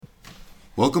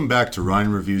Welcome back to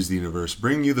Ryan Reviews the Universe,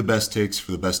 bringing you the best takes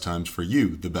for the best times for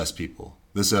you, the best people.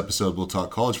 This episode will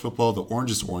talk college football, the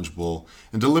Orangest Orange Bowl,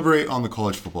 and deliberate on the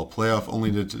college football playoff,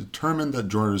 only to determine that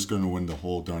Georgia's going to win the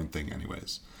whole darn thing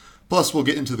anyways. Plus, we'll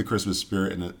get into the Christmas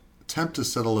spirit and attempt to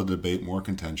settle a debate more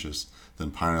contentious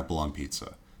than pineapple on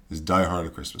pizza. Is Die Hard a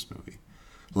Christmas movie?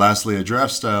 Lastly, a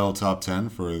draft-style top 10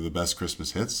 for the best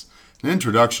Christmas hits, an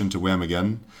introduction to whamageddon,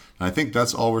 and I think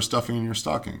that's all we're stuffing in your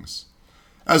stockings.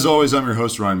 As always, I'm your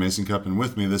host, Ryan Mason-Cup, and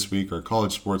with me this week, our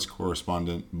college sports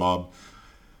correspondent, Bob.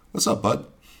 What's up, bud?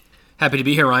 Happy to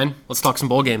be here, Ryan. Let's talk some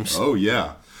bowl games. Oh,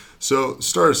 yeah. So,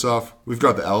 start us off, we've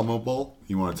got the Alamo Bowl.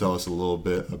 You want to tell us a little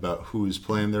bit about who is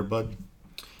playing there, bud?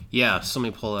 Yeah, so let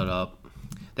me pull that up.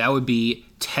 That would be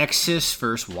Texas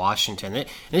versus Washington. And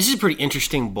this is a pretty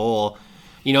interesting bowl.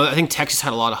 You know, I think Texas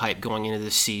had a lot of hype going into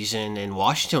this season, and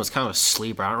Washington was kind of a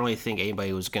sleeper. I don't really think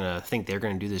anybody was going to think they're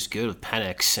going to do this good with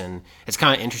Penix, and it's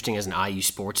kind of interesting as an IU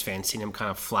sports fan, seeing him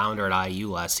kind of flounder at IU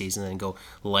last season and then go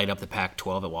light up the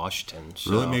Pac-12 at Washington.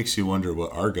 So, really makes you wonder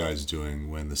what our guy's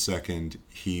doing when the second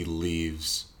he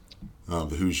leaves the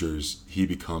Hoosiers, he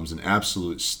becomes an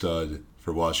absolute stud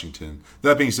for Washington.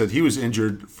 That being said, he was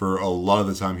injured for a lot of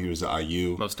the time he was at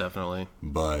IU. Most definitely.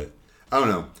 But I don't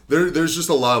know. There's just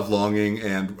a lot of longing,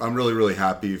 and I'm really, really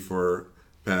happy for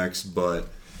Penix, but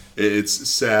it's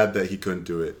sad that he couldn't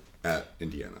do it at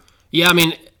Indiana. Yeah, I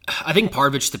mean, I think part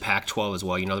of it's the Pac-12 as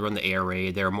well. You know, they're in the air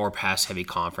raid. They're a more pass-heavy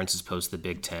conference as opposed to the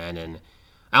Big Ten, and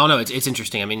I don't know. It's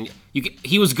interesting. I mean,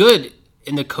 he was good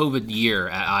in the COVID year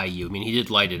at IU. I mean, he did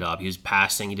light it up. He was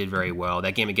passing. He did very well.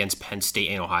 That game against Penn State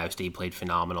and Ohio State, he played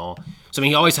phenomenal. So, I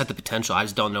mean, he always had the potential. I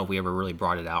just don't know if we ever really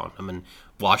brought it out. I mean,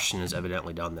 Washington has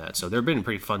evidently done that. So they've been a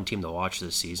pretty fun team to watch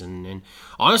this season. And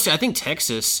honestly, I think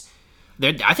Texas,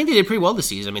 I think they did pretty well this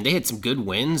season. I mean, they had some good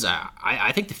wins.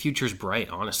 I think the future's bright,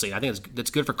 honestly. I think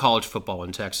that's good for college football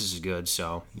when Texas is good.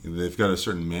 So they've got a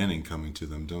certain Manning coming to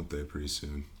them, don't they, pretty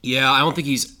soon? Yeah, I don't think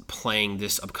he's playing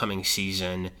this upcoming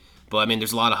season. But, I mean,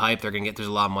 there's a lot of hype. There's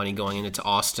a lot of money going into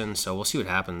Austin. So we'll see what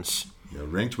happens. Yeah,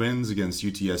 ranked wins against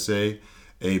UTSA.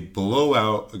 A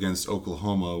blowout against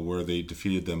Oklahoma where they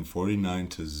defeated them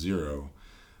 49-0.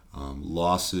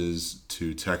 Losses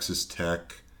to Texas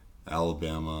Tech,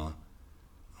 Alabama.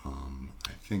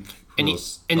 I think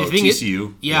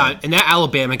TCU. Yeah, and that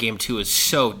Alabama game too is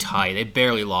so tight. They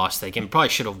barely lost that game. Probably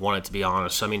should have won it, to be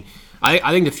honest. So, I mean,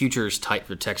 I think the future is tight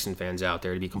for Texan fans out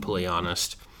there, to be completely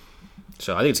honest.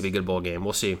 So I think it's gonna be a good bowl game.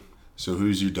 We'll see. So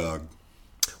who's your dog?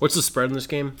 What's the spread in this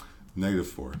game?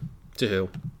 -4. To who?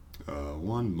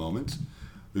 One moment.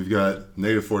 We've got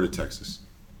 -4 to Texas.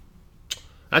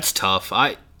 That's tough.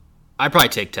 I probably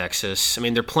take Texas. I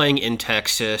mean, they're playing in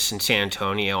Texas and San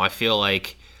Antonio. I feel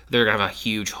like they're going to have a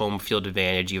huge home field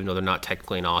advantage, even though they're not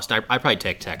technically in Austin. I probably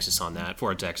take Texas on that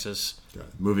for Texas.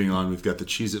 Moving on, we've got the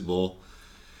Cheez-It Bowl.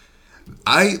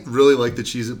 I really like the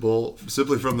Cheez-It Bowl,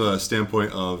 simply from the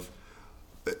standpoint of,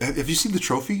 have you seen the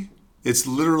trophy? It's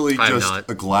literally just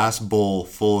a glass bowl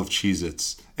full of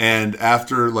Cheez-Its. And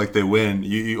after they win,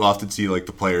 you often see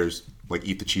the players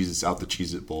eat the Cheez-Its out the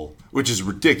Cheez-It Bowl, which is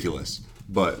ridiculous,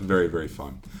 but very, very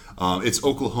fun. It's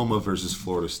Oklahoma versus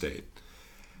Florida State.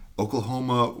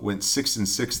 Oklahoma went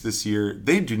 6-6 this year.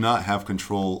 They do not have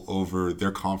control over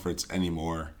their conference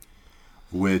anymore,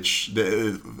 which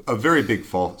a very big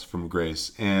fall from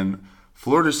grace. And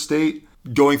Florida State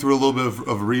going through a little bit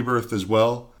of rebirth as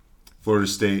well. Florida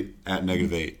State at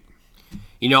 -8.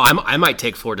 You know, I might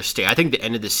take Florida State. I think the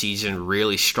end of the season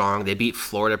really strong. They beat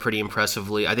Florida pretty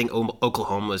impressively. I think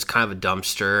Oklahoma is kind of a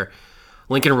dumpster.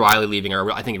 Lincoln Riley leaving,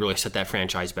 I think it really set that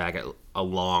franchise back a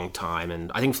long time.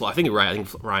 And I think you're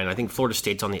right. I think Florida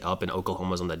State's on the up and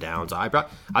Oklahoma's on the down. So I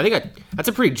think that's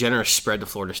a pretty generous spread to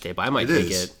Florida State, but I might take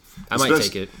it. I might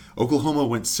take it. Oklahoma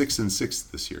went 6-6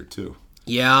 this year too.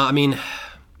 Yeah, I mean,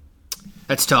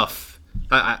 that's tough.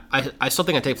 I still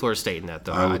think I take Florida State in that,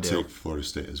 though. I would take Florida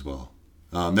State as well.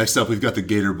 Next up, we've got the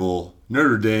Gator Bowl.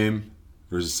 Notre Dame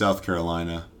versus South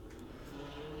Carolina.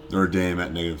 Notre Dame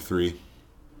at -3.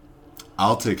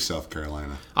 I'll take South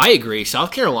Carolina. I agree.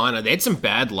 South Carolina, they had some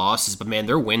bad losses, but, man,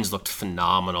 their wins looked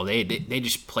phenomenal. They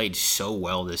just played so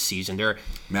well this season.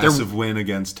 Massive win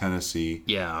against Tennessee.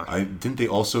 Yeah. Didn't they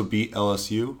also beat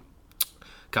LSU?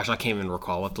 Gosh, I can't even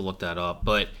recall. I'll have to look that up.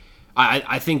 But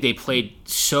I think they played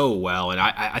so well, and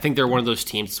I think they're one of those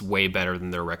teams that's way better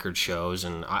than their record shows.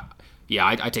 And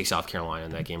I take South Carolina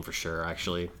in that game for sure,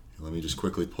 actually. Let me just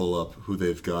quickly pull up who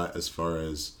they've got as far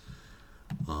as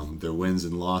their wins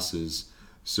and losses.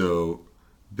 So,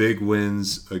 big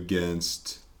wins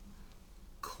against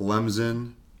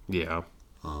Clemson. Yeah.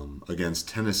 Against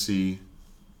Tennessee.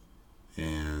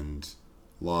 And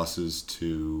losses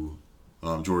to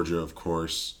Georgia, of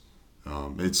course.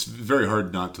 It's very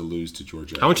hard not to lose to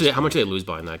Georgia. How much did they lose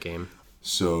by in that game?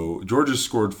 So Georgia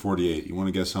scored 48. You want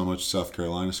to guess how much South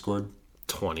Carolina scored?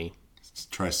 20. Let's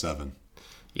try 7.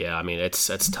 Yeah, I mean,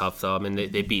 that's tough, though. I mean,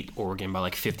 they beat Oregon by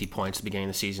like 50 points at the beginning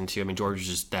of the season, too. I mean, Georgia's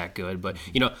just that good. But,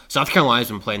 South Carolina's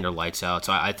been playing their lights out,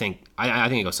 so I think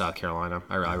it goes South Carolina.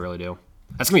 I really do.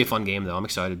 That's going to be a fun game, though. I'm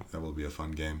excited. That will be a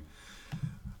fun game.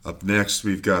 Up next,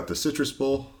 we've got the Citrus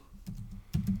Bowl.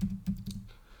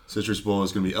 Citrus Bowl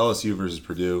is going to be LSU versus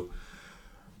Purdue.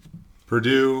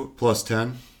 Purdue plus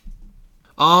 10.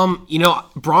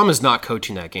 Braum is not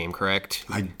coaching that game, correct?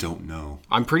 I don't know.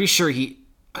 I'm pretty sure we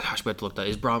have to look that.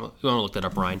 Is Braum? You want to look that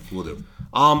up, Ryan? We'll do.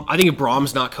 I think if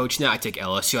Braum's not coaching that, I take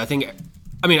LSU.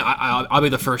 I'll be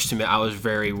the first to admit I was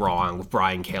very wrong with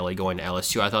Brian Kelly going to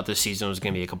LSU. I thought this season was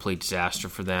going to be a complete disaster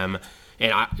for them.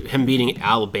 And him beating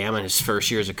Alabama in his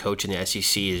first year as a coach in the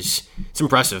SEC it's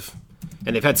impressive.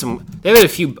 And they've had a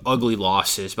few ugly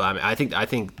losses, but I think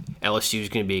LSU is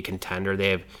going to be a contender. They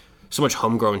have so much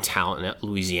homegrown talent in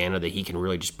Louisiana that he can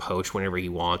really just poach whenever he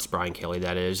wants. Brian Kelly,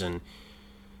 that is, and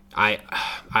I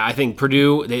think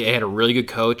Purdue, they had a really good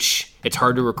coach. It's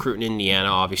hard to recruit in Indiana,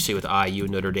 obviously, with IU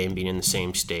and Notre Dame being in the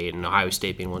same state and Ohio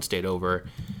State being one state over.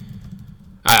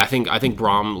 I think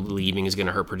Braum leaving is going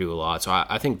to hurt Purdue a lot, so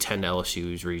I think 10 to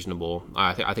LSU is reasonable.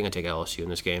 I think I take LSU in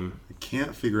this game. I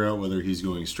can't figure out whether he's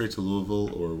going straight to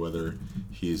Louisville or whether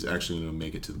he's actually going to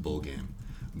make it to the bowl game.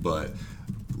 But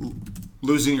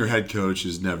losing your head coach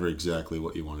is never exactly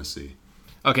what you want to see.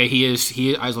 Okay,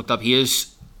 I looked up. He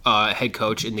is head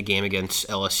coach in the game against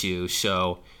LSU,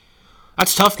 so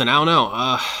that's tough then. I don't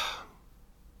know.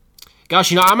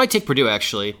 Gosh, I might take Purdue,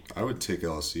 actually. I would take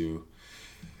LSU.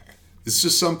 It's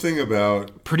just something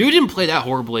about... Purdue didn't play that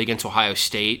horribly against Ohio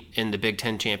State in the Big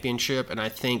Ten Championship, and I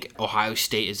think Ohio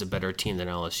State is a better team than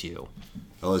LSU.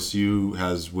 LSU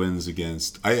has wins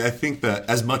against... I think that,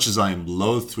 as much as I am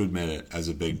loath to admit it as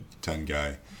a Big Ten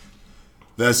guy,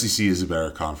 the SEC is a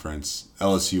better conference.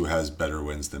 LSU has better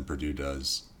wins than Purdue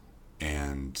does.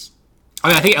 And...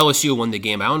 I think LSU won the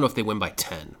game. I don't know if they win by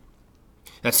 10.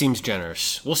 That seems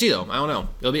generous. We'll see, though. I don't know.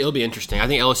 It'll be interesting. I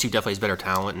think LSU definitely has better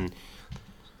talent, and...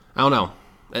 I don't know.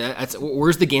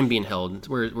 Where's the game being held?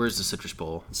 Where's the Citrus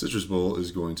Bowl? The Citrus Bowl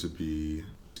is going to be...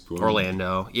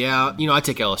 Orlando. Yeah, I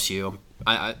take LSU.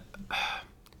 10,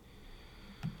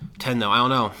 though. I don't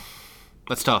know.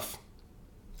 That's tough.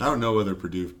 I don't know whether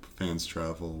Purdue fans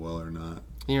travel well or not.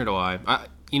 Neither do I.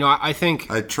 I think...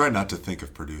 I try not to think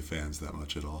of Purdue fans that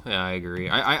much at all. Yeah, I agree.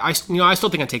 I still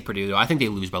think I take Purdue, though. I think they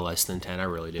lose by less than 10. I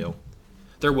really do.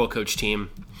 They're a well-coached team.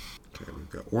 Okay, we've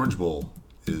got Orange Bowl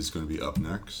is going to be up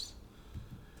next.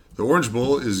 The Orange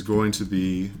Bowl is going to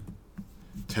be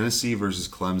Tennessee versus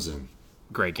Clemson.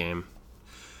 Great game.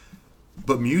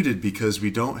 But muted because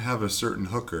we don't have a certain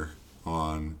hooker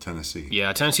on Tennessee.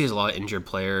 Yeah, Tennessee has a lot of injured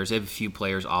players. They have a few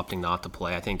players opting not to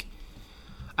play. I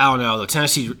don't know, though.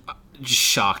 Tennessee just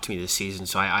shocked me this season,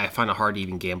 so I find it hard to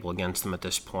even gamble against them at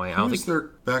this point. Who's their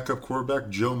backup quarterback?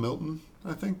 Joe Milton,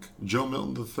 I think? Joe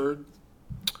Milton III?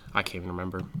 I can't even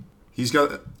remember. He's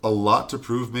got a lot to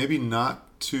prove. Maybe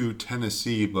not to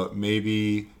Tennessee, but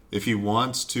maybe if he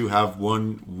wants to have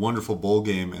one wonderful bowl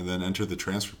game and then enter the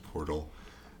transfer portal,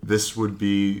 this would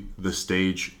be the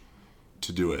stage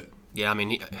to do it. Yeah,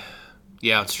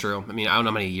 it's true. I don't know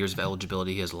how many years of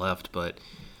eligibility he has left, but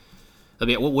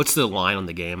what's the line on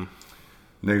the game?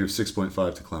 Negative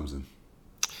 6.5 to Clemson.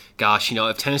 Gosh,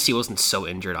 if Tennessee wasn't so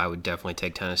injured, I would definitely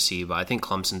take Tennessee, but I think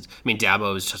Clemson's...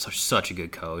 Dabo is just such a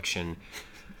good coach, and...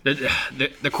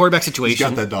 The quarterback situation. He's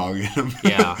got that dog in him.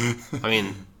 Yeah,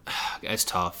 it's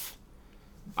tough.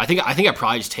 I think I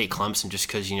probably just take Clemson just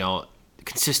because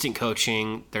consistent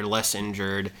coaching. They're less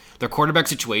injured. Their quarterback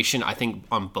situation, I think,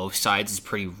 on both sides is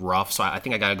pretty rough. So I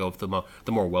think I gotta go with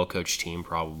the more well coached team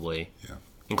probably. Yeah.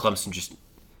 And Clemson just,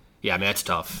 that's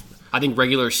tough. I think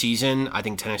regular season, I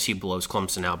think Tennessee blows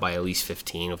Clemson out by at least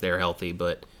 15 if they're healthy,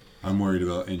 but. I'm worried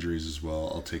about injuries as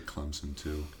well. I'll take Clemson,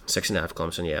 too. 6.5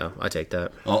 Clemson, yeah. I take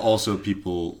that. Also,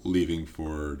 people leaving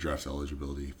for draft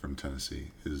eligibility from Tennessee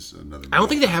is another... I don't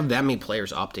think they have that many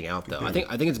players opting out, though. I think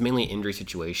it's mainly an injury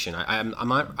situation.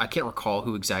 I can't recall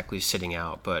who exactly is sitting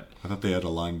out, but... I thought they had a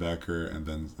linebacker and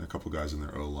then a couple guys in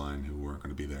their O-line who weren't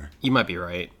going to be there. You might be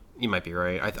right.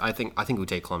 I think we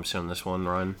take Clemson on this one,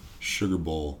 Ryan. Sugar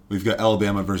Bowl. We've got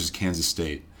Alabama versus Kansas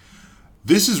State.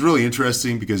 This is really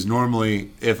interesting because normally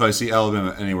if I see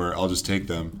Alabama anywhere, I'll just take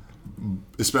them.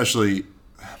 Especially,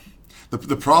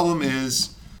 the problem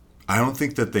is I don't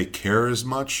think that they care as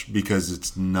much because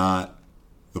it's not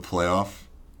the playoff.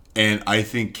 And I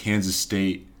think Kansas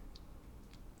State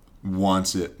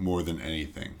wants it more than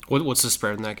anything. What's the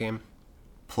spread in that game?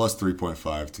 plus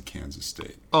 3.5 to Kansas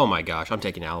State. Oh my gosh, I'm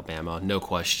taking Alabama, no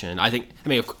question. I mean,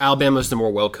 if Alabama's the more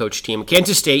well-coached team.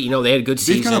 Kansas State, they had a good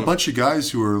season. They've got a bunch of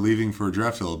guys who are leaving for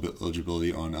draft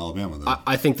eligibility on Alabama, though.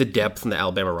 I think the depth from the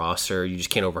Alabama roster, you just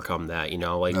can't overcome that.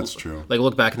 That's true. Like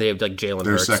look back and they have like Jalen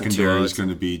Hurts. Their secondary is going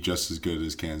to be just as good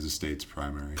as Kansas State's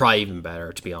primary. Probably even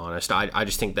better, to be honest. I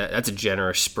just think that's a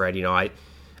generous spread.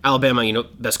 Alabama,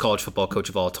 best college football coach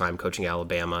of all time, coaching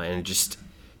Alabama, and just.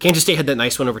 Kansas State had that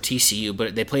nice one over TCU,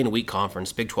 but they play in a weak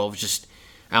conference. Big 12 is just,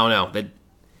 I don't know.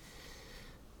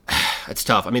 That's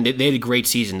tough. I mean, they had a great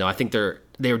season, though. I think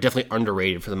they were definitely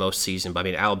underrated for the most season. But I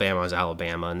mean, Alabama is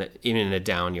Alabama, and even in a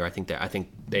down year, I think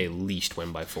they at least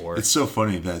win by 4. It's so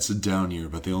funny that it's a down year,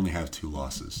 but they only have 2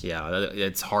 losses. Yeah,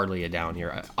 it's hardly a down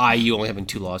year. IU only having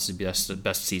 2 losses, that's the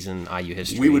best season in IU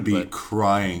history. We would be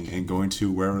crying and going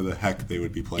to wherever the heck they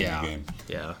would be playing the game.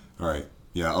 Yeah. All right.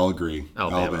 Yeah, I'll agree.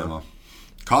 Alabama.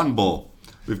 Cotton Bowl.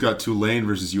 We've got Tulane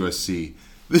versus USC.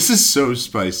 This is so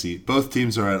spicy. Both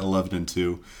teams are at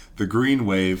 11-2. The Green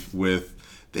Wave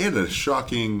they had a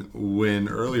shocking win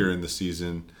earlier in the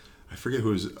season. I forget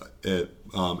who was it.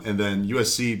 And then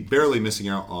USC barely missing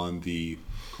out on the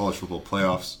college football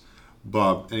playoffs.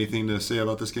 Bob, anything to say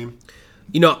about this game?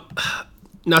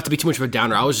 Not to be too much of a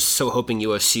downer, I was just so hoping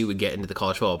USC would get into the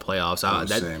college football playoffs.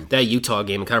 That Utah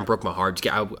game kind of broke my heart.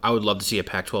 I would love to see a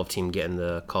Pac-12 team get in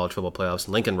the college football playoffs.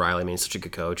 Lincoln Riley, he's such a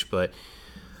good coach, but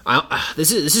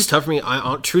this is tough for me.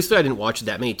 Truthfully, I didn't watch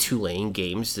that many Tulane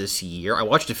games this year. I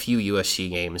watched a few USC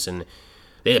games, and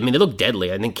they look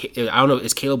deadly. I don't know,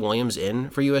 is Caleb Williams in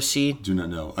for USC? Do not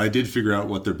know. I did figure out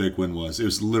what their big win was. It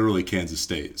was literally Kansas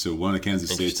State. So one of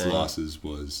Kansas State's losses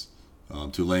was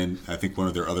Tulane. I think one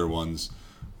of their other ones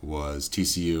was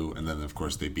TCU, and then, of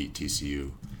course, they beat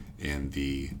TCU in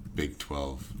the Big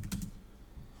 12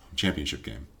 championship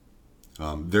game.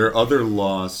 Their other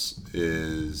loss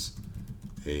is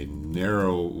a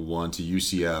narrow one to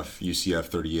UCF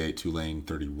 38, Tulane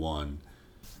 31.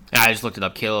 I just looked it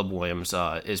up. Caleb Williams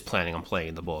is planning on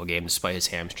playing the bowl game despite his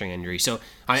hamstring injury. So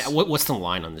what's the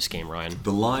line on this game, Ryan?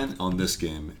 The line on this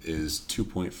game is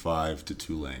 2.5 to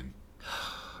Tulane.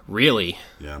 Really?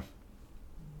 Yeah.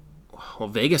 Well,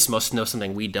 Vegas must know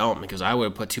something we don't, because I would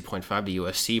have put 2.5 to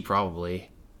USC probably.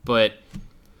 But,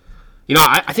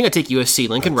 I think I'd take USC.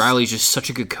 Lincoln Riley is just such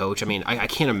a good coach. I mean, I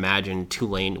can't imagine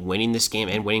Tulane winning this game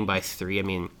and winning by 3. I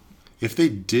mean, if they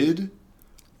did,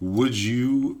 would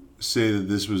you say that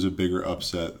this was a bigger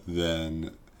upset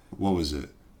than, what was it?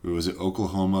 Was it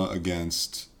Oklahoma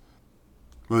against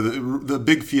the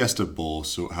big Fiesta Bowl,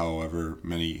 so however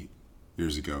many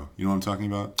years ago? You know what I'm talking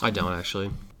about? I don't, actually.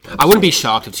 I wouldn't be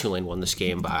shocked if Tulane won this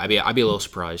game, but I'd be a little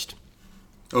surprised.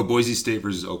 Oh, Boise State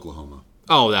versus Oklahoma.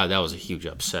 Oh, that was a huge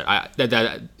upset.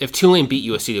 If Tulane beat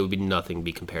USC, there would be nothing to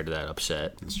be compared to that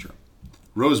upset. That's true.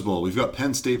 Rose Bowl, we've got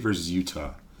Penn State versus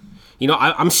Utah.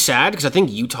 I'm sad because I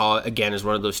think Utah, again, is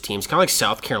one of those teams, kind of like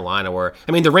South Carolina, where,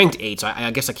 they're ranked 8, so I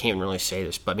guess I can't really say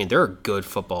this, but, they're a good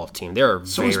football team. They're a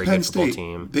very good football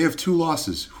team. They have 2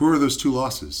 losses. Who are those 2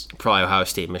 losses? Probably Ohio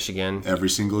State, Michigan. Every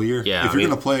single year? Yeah. If you're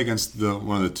going to play against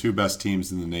one of the 2 best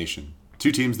teams in the nation,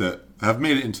 2 teams that have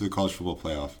made it into the college football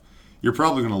playoff, you're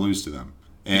probably going to lose to them.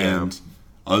 And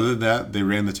other than that, they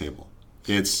ran the table.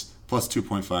 It's plus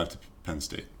 2.5 to Penn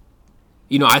State.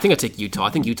 I think I'd take Utah. I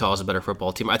think Utah is a better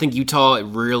football team. I think Utah they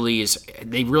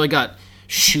really got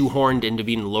shoehorned into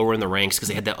being lower in the ranks because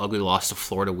they had that ugly loss to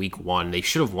Florida week 1. They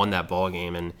should have won that ball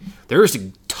game. And they're just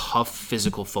a tough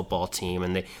physical football team.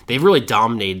 And they've really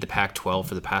dominated the Pac-12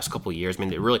 for the past couple of years.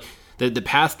 They really... The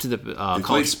path to the they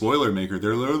played spoiler maker.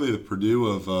 They're literally the Purdue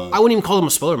of... I wouldn't even call them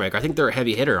a spoiler maker. I think they're a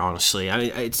heavy hitter, honestly.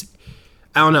 I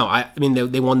don't know.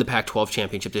 They won the Pac-12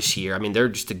 championship this year. They're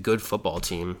just a good football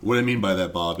team. What I mean by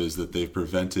that, Bob, is that they've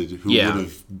prevented who would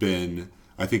have been,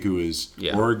 I think it was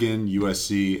Oregon,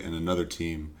 USC, and another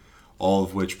team, all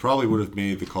of which probably would have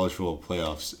made the college football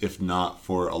playoffs if not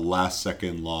for a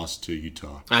last-second loss to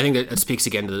Utah. I think that speaks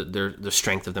again to the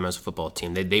strength of them as a football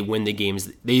team. They win the games.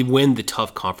 They win the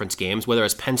tough conference games, whether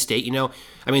it's Penn State,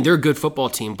 they're a good football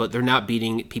team, but they're not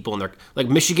beating people in their... Like,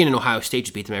 Michigan and Ohio State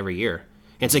just beat them every year.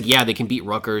 It's like, they can beat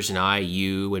Rutgers and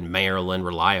IU and Maryland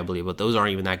reliably, but those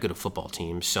aren't even that good of football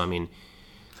teams. So, I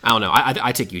don't know.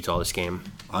 I take Utah this game.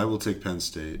 I will take Penn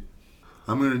State.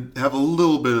 I'm going to have a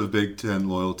little bit of Big Ten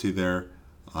loyalty there.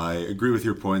 I agree with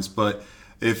your points, but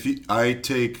if I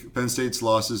take Penn State's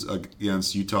losses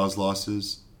against Utah's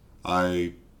losses,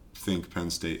 I think Penn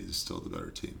State is still the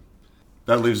better team.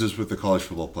 That leaves us with the college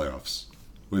football playoffs.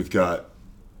 We've got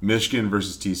Michigan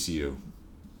versus TCU.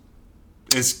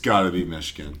 It's got to be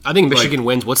Michigan. I think Michigan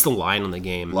wins. What's the line on the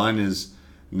game? Line is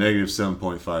Negative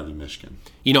 7.5 to Michigan.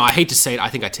 I hate to say it. I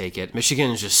think I take it.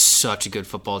 Michigan is just such a good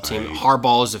football team.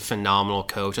 Harbaugh is a phenomenal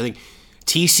coach. I think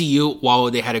TCU,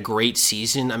 while they had a great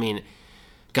season,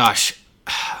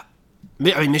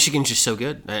 Michigan's just so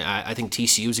good. I think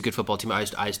TCU is a good football team. I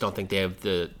just don't think they have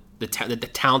the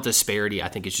talent disparity. I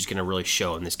think is just going to really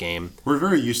show in this game. We're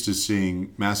very used to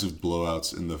seeing massive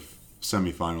blowouts in the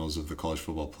semifinals of the college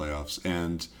football playoffs,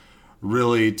 and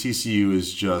really TCU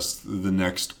is just the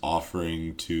next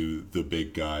offering to the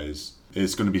big guys.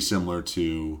 It's going to be similar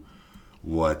to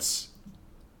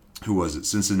who was it,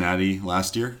 Cincinnati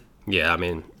last year? Yeah,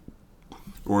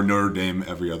 or Notre Dame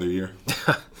every other year.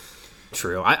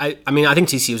 True. I think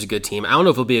TCU is a good team. I don't know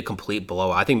if it'll be a complete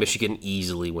blowout. I think Michigan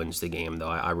easily wins the game, though.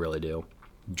 I really do.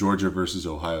 Georgia versus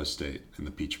Ohio State in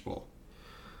the Peach Bowl.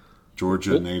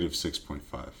 Georgia negative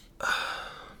 6.5.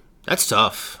 That's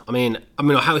tough.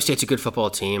 Ohio State's a good football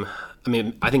team.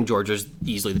 I think Georgia's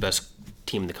easily the best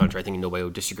team in the country. I think nobody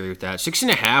would disagree with that.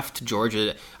 6.5 to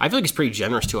Georgia. I feel like it's pretty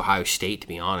generous to Ohio State, to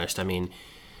be honest.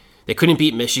 They couldn't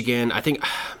beat Michigan. I think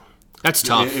that's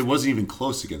tough. It wasn't even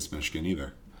close against Michigan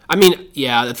either.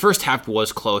 The first half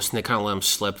was close, and they kind of let them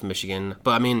slip, Michigan.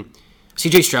 But,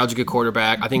 C.J. Stroud's a good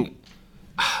quarterback. I'd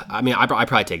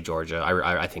probably take Georgia.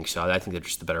 I think so. I think they're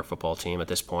just the better football team at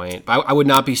this point. But I would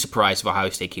not be surprised if Ohio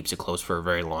State keeps it close for a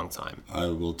very long time. I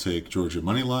will take Georgia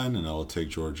money line, and I will take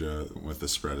Georgia with the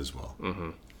spread as well.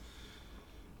 Mm-hmm.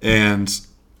 And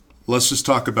let's just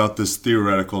talk about this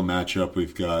theoretical matchup.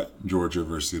 We've got Georgia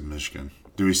versus Michigan.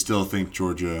 Do we still think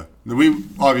Georgia... We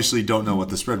obviously don't know what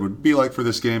the spread would be like for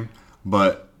this game,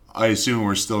 but I assume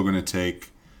we're still going to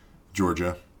take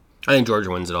Georgia. I think Georgia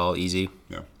wins it all easy.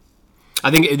 Yeah.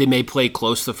 I think they may play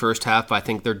close the first half, but I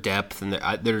think their depth and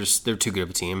they're too good of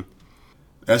a team.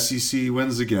 SEC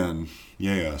wins again.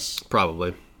 Yes.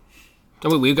 Probably.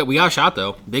 We got a shot,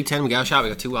 though. Big Ten, we got a shot. We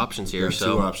got two options here.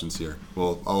 Two options here.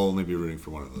 Well, I'll only be rooting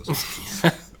for one of those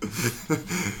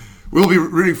options. We'll be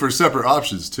rooting for separate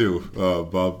options, too.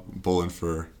 Bob Bolin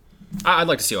for... I'd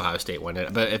like to see Ohio State win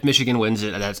it. But if Michigan wins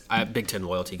it, Big Ten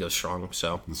loyalty goes strong.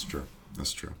 So That's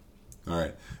true. All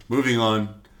right. Moving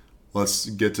on. Let's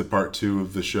get to part 2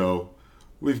 of the show.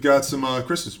 We've got some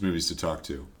Christmas movies to talk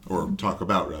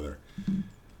about, rather.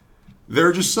 There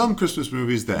are just some Christmas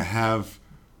movies that have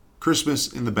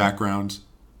Christmas in the background,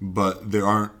 but they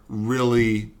aren't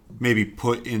really maybe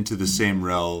put into the same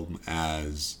realm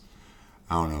as,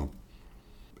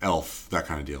 Elf, that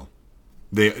kind of deal.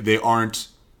 They aren't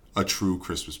a true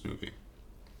Christmas movie.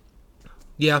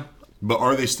 Yeah. But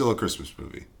are they still a Christmas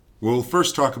movie? We'll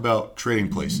first talk about Trading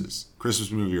Places. Christmas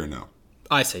movie or no?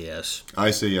 I say yes. I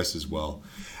say yes as well.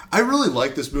 I really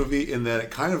like this movie in that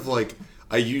it kind of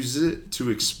I use it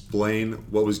to explain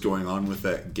what was going on with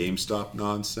that GameStop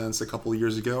nonsense a couple of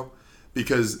years ago,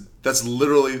 because that's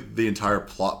literally the entire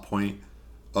plot point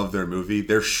of their movie.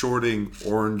 They're shorting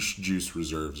orange juice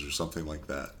reserves or something like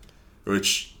that,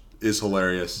 which is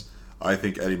hilarious. I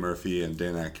think Eddie Murphy and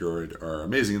Dan Aykroyd are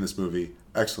amazing in this movie.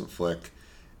 Excellent flick.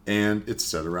 And it's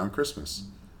set around Christmas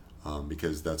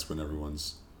because that's when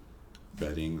everyone's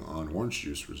betting on orange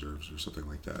juice reserves or something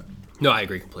like that. No, I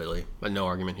agree completely. But no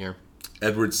argument here.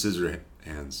 Edward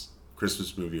Scissorhands,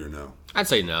 Christmas movie or no? I'd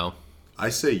say no. I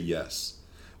say yes,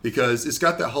 because it's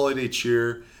got that holiday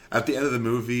cheer. At the end of the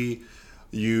movie,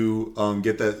 you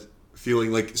get that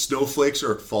feeling like snowflakes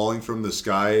are falling from the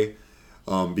sky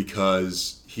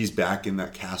because he's back in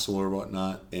that castle or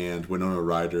whatnot, and Winona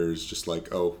Ryder's just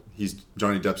like, oh,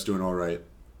 Johnny Depp's doing all right.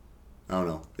 I don't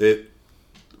know.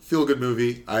 Feel good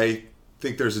movie. I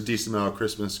think there's a decent amount of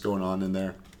Christmas going on in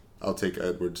there. I'll take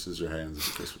Edward Scissorhands as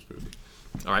a Christmas movie.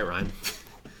 All right, Ryan.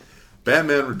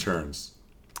 Batman Returns.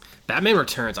 Batman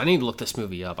Returns. I need to look this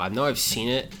movie up. I know I've seen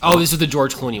it. Oh, this is the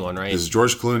George Clooney one, right? This is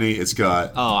George Clooney. It's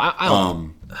got...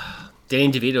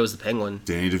 Danny DeVito as the Penguin.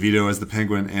 Danny DeVito as the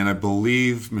Penguin, and I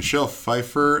believe Michelle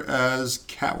Pfeiffer as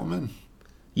Catwoman.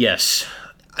 Yes.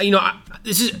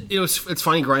 It's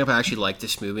funny. Growing up, I actually liked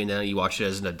this movie, and then you watch it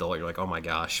as an adult, you're like, oh my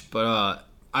gosh. But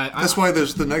that's why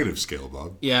there's the negative scale,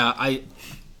 Bob. Yeah,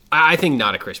 I think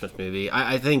not a Christmas movie.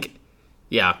 I think,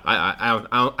 yeah,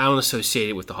 I don't associate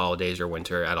it with the holidays or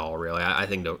winter at all. Really, I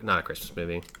think not a Christmas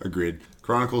movie. Agreed.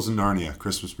 Chronicles of Narnia,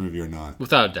 Christmas movie or not?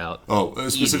 Without a doubt. Oh,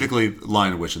 specifically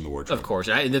Lion, Witch, and the Wardrobe. Of course.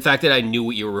 The fact that I knew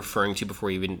what you were referring to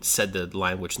before you even said the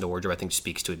Lion, Witch, and the Wardrobe, I think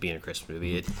speaks to it being a Christmas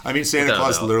movie. Santa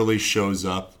Claus literally shows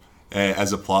up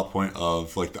as a plot point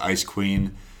of the Ice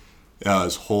Queen.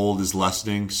 His hold is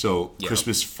lessening, so yep.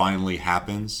 Christmas finally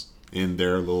happens in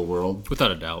their little world.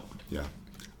 Without a doubt. Yeah.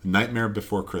 Nightmare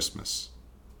Before Christmas.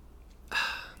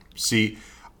 See,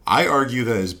 I argue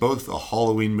that it's both a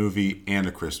Halloween movie and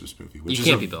a Christmas movie. Which you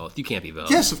can't be both. You can't be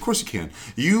both. Yes, of course you can.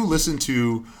 You listen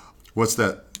to, what's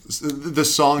that? The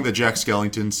song that Jack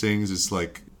Skellington sings is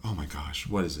like, oh my gosh,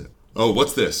 what is it? Oh,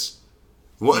 what's this?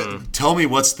 What? Tell me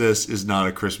what's this is not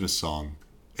a Christmas song.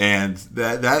 And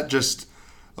that just,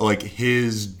 like,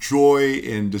 his joy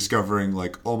in discovering,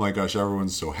 like, oh my gosh,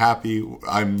 everyone's so happy.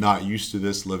 I'm not used to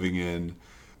this living in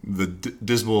the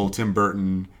dismal Tim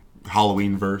Burton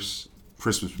Halloween verse.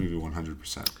 Christmas movie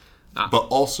 100%. But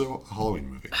also a Halloween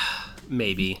movie.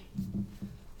 Maybe.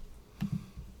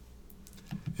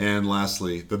 And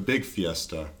lastly, the big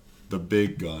fiesta, the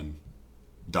big gun,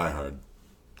 Die Hard.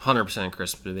 100%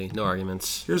 Christmas movie. No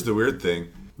arguments. Here's the weird thing.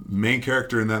 Main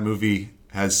character in that movie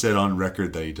has said on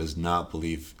record that he does not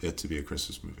believe it to be a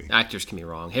Christmas movie. Actors can be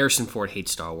wrong. Harrison Ford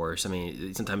hates Star Wars. I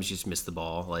mean, sometimes you just miss the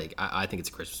ball. Like, I think it's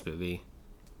a Christmas movie.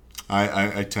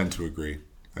 I tend to agree.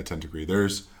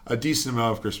 There's a decent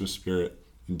amount of Christmas spirit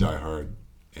in Die Hard,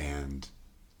 and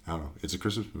I don't know, it's a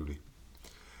Christmas movie.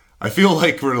 I feel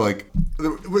like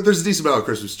there's a decent amount of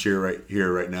Christmas cheer right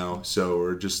here, right now, so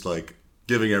we're just like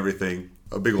giving everything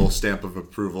a big old stamp of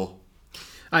approval.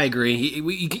 I agree.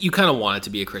 You kind of want it to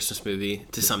be a Christmas movie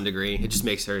to some degree. It just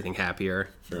makes everything happier.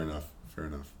 Fair enough.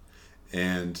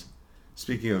 And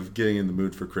speaking of getting in the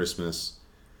mood for Christmas,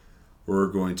 we're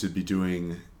going to be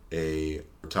doing a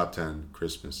top 10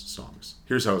 Christmas songs.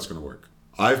 Here's how it's going to work.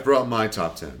 I've brought my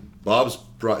top 10. Bob's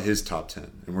brought his top 10.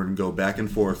 And we're going to go back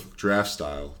and forth draft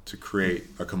style to create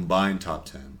a combined top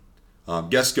 10.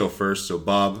 Guests go first. So,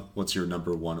 Bob, what's your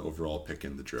number one overall pick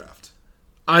in the draft?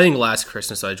 I think Last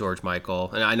Christmas by George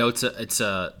Michael. And I know it's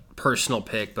a personal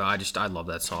pick, but I love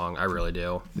that song. I really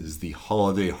do. It is the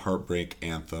holiday heartbreak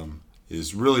anthem. It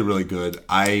is really, really good.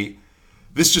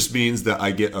 This just means that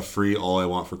I get a free All I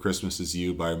Want for Christmas Is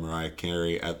You by Mariah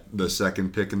Carey at the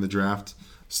second pick in the draft.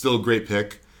 Still a great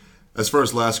pick. As far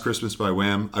as Last Christmas by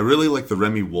Wham, I really like the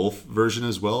Remy Wolf version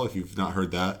as well, if you've not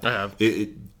heard that. I have.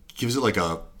 It gives it like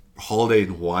a holiday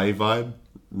in Hawaii vibe.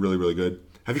 Really, really good.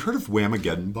 Have you heard of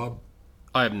Whamageddon, Bob?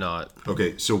 I have not.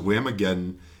 Okay, so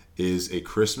Whamageddon is a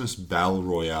Christmas battle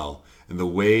royale. And the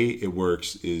way it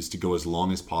works is to go as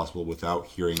long as possible without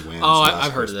hearing Wham's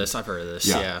I've heard of this.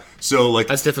 Yeah. So, like,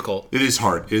 that's difficult. It is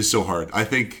hard. It is so hard. I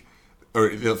think, or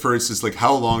for instance, like,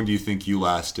 how long do you think you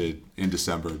lasted in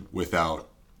December without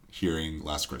hearing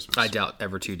Last Christmas? I doubt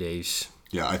ever 2 days.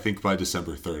 Yeah, I think by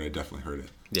December 3rd, I definitely heard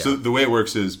it. Yeah. So the way it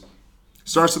works is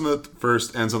starts on the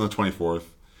 1st, ends on the 24th.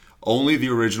 Only the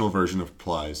original version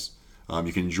applies.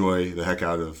 You can enjoy the heck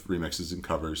out of remixes and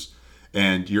covers.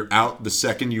 And you're out the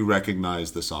second you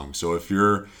recognize the song. So if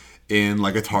you're in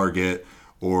like a Target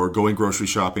or going grocery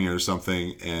shopping or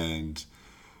something, and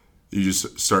you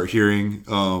just start hearing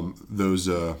those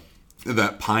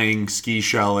that Pine Ski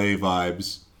Chalet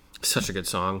vibes. Such a good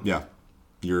song. Yeah,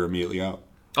 you're immediately out.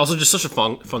 Also, just such a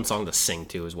fun song to sing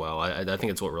to as well. I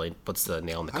think it's what really puts the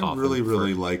nail in the coffin. I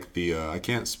really like the. I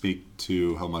can't speak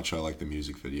to how much I like the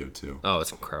music video too. Oh,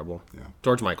 it's incredible. Yeah,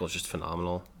 George Michael's just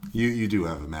phenomenal. You do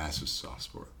have a massive soft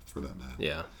spot for that man.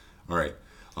 Yeah. All right.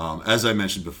 As I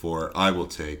mentioned before, I will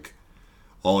take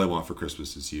All I Want for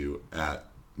Christmas Is You at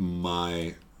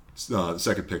my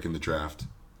second pick in the draft.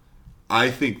 I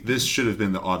think this should have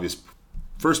been the obvious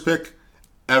first pick.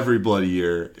 Every bloody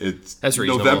year, That's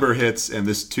reasonable. November hits and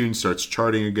this tune starts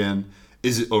charting again.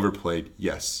 Is it overplayed?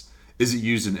 Yes. Is it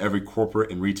used in every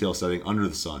corporate and retail setting under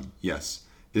the sun? Yes.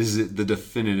 Is it the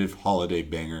definitive holiday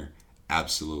banger?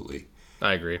 Absolutely.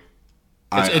 I agree.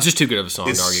 It's just too good of a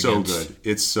song to argue so against. Good.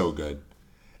 It's so good.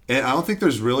 And I don't think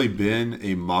there's really been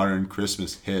a modern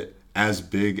Christmas hit as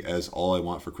big as All I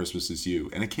Want for Christmas Is You.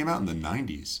 And it came out in the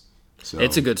 90s. So.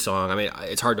 It's a good song. I mean,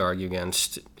 it's hard to argue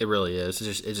against. It really is.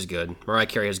 It's just good. Mariah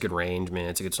Carey has good range. Man,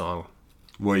 it's a good song.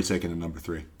 What are you taking at number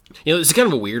 3? You know, it's kind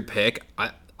of a weird pick.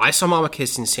 I saw Mama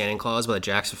Kissing Santa Claus by the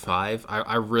Jackson 5.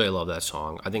 I really love that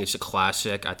song. I think it's a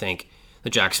classic. I think the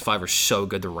Jackson 5 are so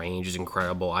good. The range is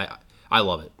incredible. I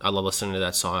love it. I love listening to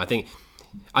that song.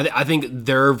 I think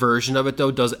their version of it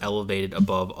though does elevate it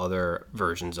above other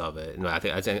versions of it, and I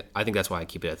think that's why I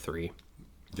keep it at 3.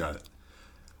 Got it.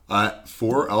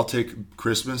 4, I'll take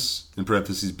Christmas, in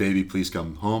parentheses, Baby Please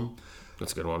Come Home.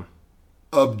 That's a good one.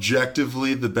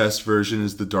 Objectively, the best version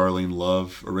is the Darlene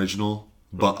Love original,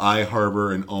 but I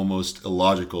harbor an almost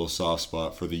illogical soft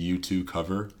spot for the U2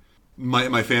 cover.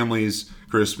 My family's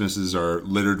Christmases are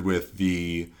littered with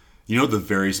the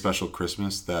Very Special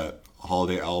Christmas, that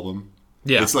holiday album?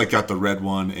 Yeah. It's like got the red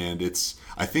one, and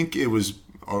I think it was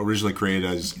originally created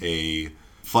as a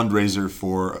fundraiser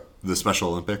for the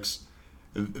Special Olympics.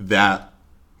 That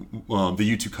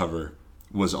the U2 cover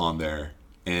was on there,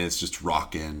 and it's just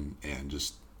rocking and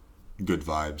just good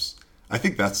vibes. I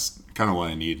think that's kind of what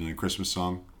I need in a Christmas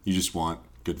song. You just want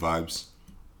good vibes.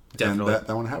 Definitely. And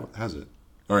that one has it.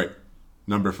 All right,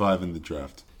 number 5 in the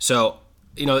draft. So,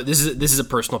 this is a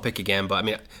personal pick again, but I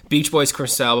mean, Beach Boys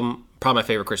Christmas album, probably my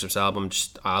favorite Christmas album.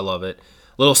 Just I love it.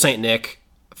 Little Saint Nick,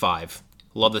 5.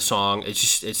 Love the song.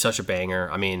 It's such a banger.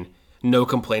 I mean, no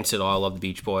complaints at all. I love the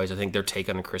Beach Boys. I think their take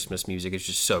on Christmas music is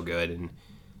just so good. And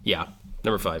yeah,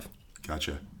 number 5.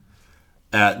 Gotcha.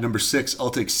 At number 6, I'll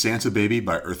take Santa Baby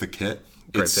by Eartha Kitt.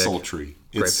 It's sultry.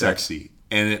 It's sexy.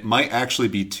 And it might actually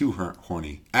be too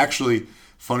horny. Actually,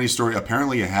 funny story.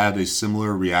 Apparently, it had a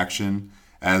similar reaction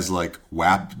as like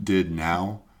WAP did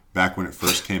now, back when it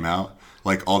first came out.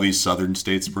 Like all these southern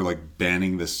states were like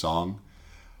banning this song.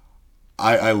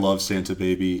 I love Santa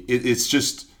Baby.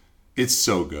 It's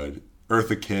so good.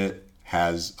 Eartha Kitt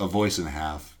has a voice and a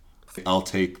half. I'll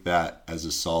take that as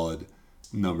a solid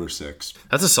number 6.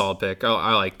 That's a solid pick.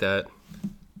 I like that.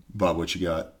 Bob, what you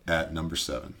got at number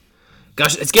 7?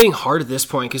 Gosh, it's getting hard at this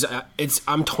point because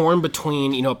I'm torn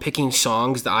between picking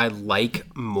songs that I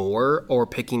like more or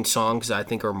picking songs that I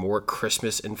think are more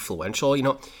Christmas influential.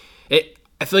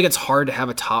 I feel like it's hard to have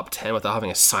a top 10 without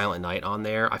having a Silent Night on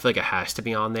there. I feel like it has to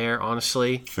be on there,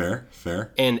 honestly. Fair.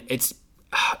 And I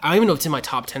don't even know if it's in my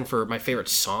top 10 for my favorite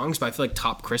songs, but I feel like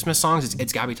top Christmas songs,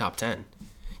 it's got to be top 10.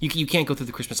 You can't go through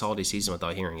the Christmas holiday season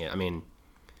without hearing it. I mean,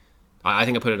 I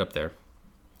think I put it up there.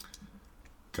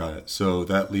 Got it. So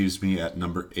that leaves me at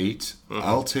number 8. Mm-hmm.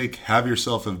 I'll take Have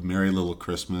Yourself a Merry Little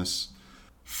Christmas.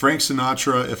 Frank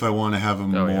Sinatra, if I want to have a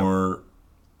more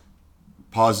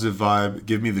positive vibe.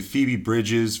 Give me the Phoebe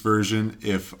Bridgers version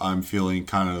if I'm feeling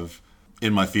kind of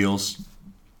in my feels.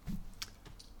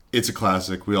 It's a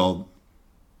classic. We all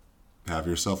have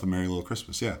yourself a Merry Little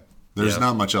Christmas. Yeah. There's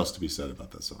not much else to be said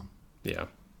about that song. Yeah.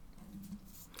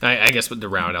 I guess to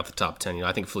round out the top 10,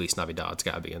 I think Feliz Navidad's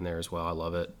got to be in there as well. I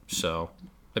love it. So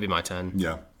that'd be my 10.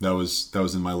 Yeah, that was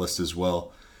in my list as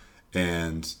well.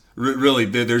 And really,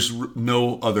 there's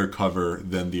no other cover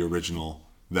than the original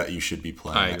that you should be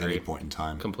playing at any point in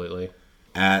time. Completely.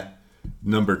 At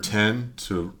number 10,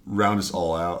 to round us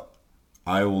all out,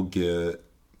 I will get...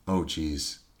 Oh,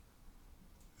 geez.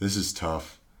 This is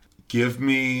tough. Give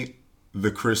me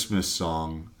the Christmas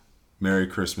song, Merry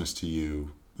Christmas to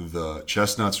You, the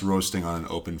chestnuts roasting on an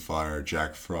open fire,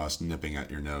 Jack Frost nipping at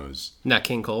your nose. Nat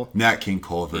King Cole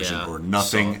version, or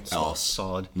nothing else.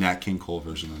 Solid. Nat King Cole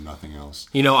version or nothing else.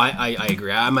 I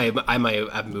agree. I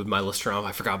might have moved my list around.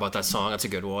 I forgot about that song. That's a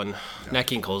good one. Yeah. Nat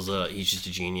King Cole's he's just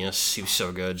a genius. He was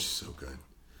so good. So good.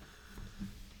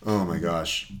 Oh my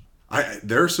gosh.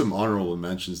 There are some honorable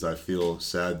mentions that I feel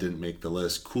sad didn't make the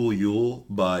list. Cool Yule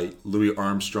by Louis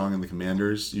Armstrong and the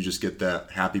Commanders. You just get that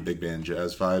happy big band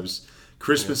jazz vibes.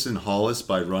 Christmas in Hollis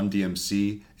by Run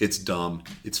DMC. It's dumb.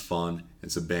 It's fun.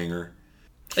 It's a banger.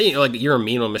 Like You're a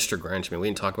Mean One, Mr. Grinch. I mean, we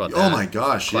didn't talk about that. Oh my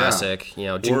gosh, classic.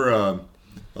 Yeah. Or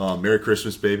Merry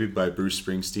Christmas Baby by Bruce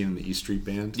Springsteen and the E Street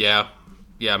Band. Yeah.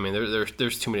 I mean,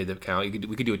 there's too many to count.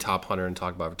 We could do a top 100 and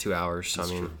talk about it for 2 hours.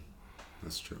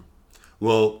 That's true.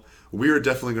 Well, we are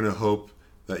definitely going to hope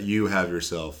that you have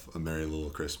yourself a Merry Little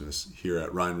Christmas here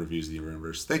at Ryan Reviews the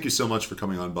Universe. Thank you so much for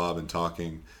coming on, Bob, and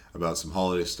talking about some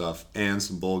holiday stuff and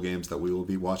some bowl games that we will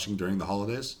be watching during the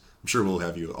holidays. I'm sure we'll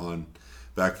have you on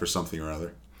back for something or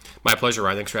other. My pleasure,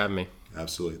 Ryan. Thanks for having me.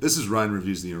 Absolutely. This is Ryan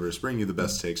Reviews the Universe, bringing you the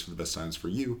best takes for the best times for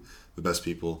you, the best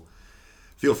people.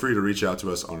 Feel free to reach out to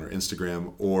us on our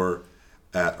Instagram or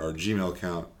at our Gmail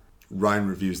account,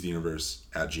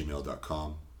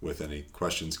 ryanreviewstheuniverse@gmail.com, with any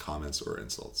questions, comments, or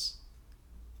insults.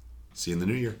 See you in the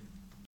new year.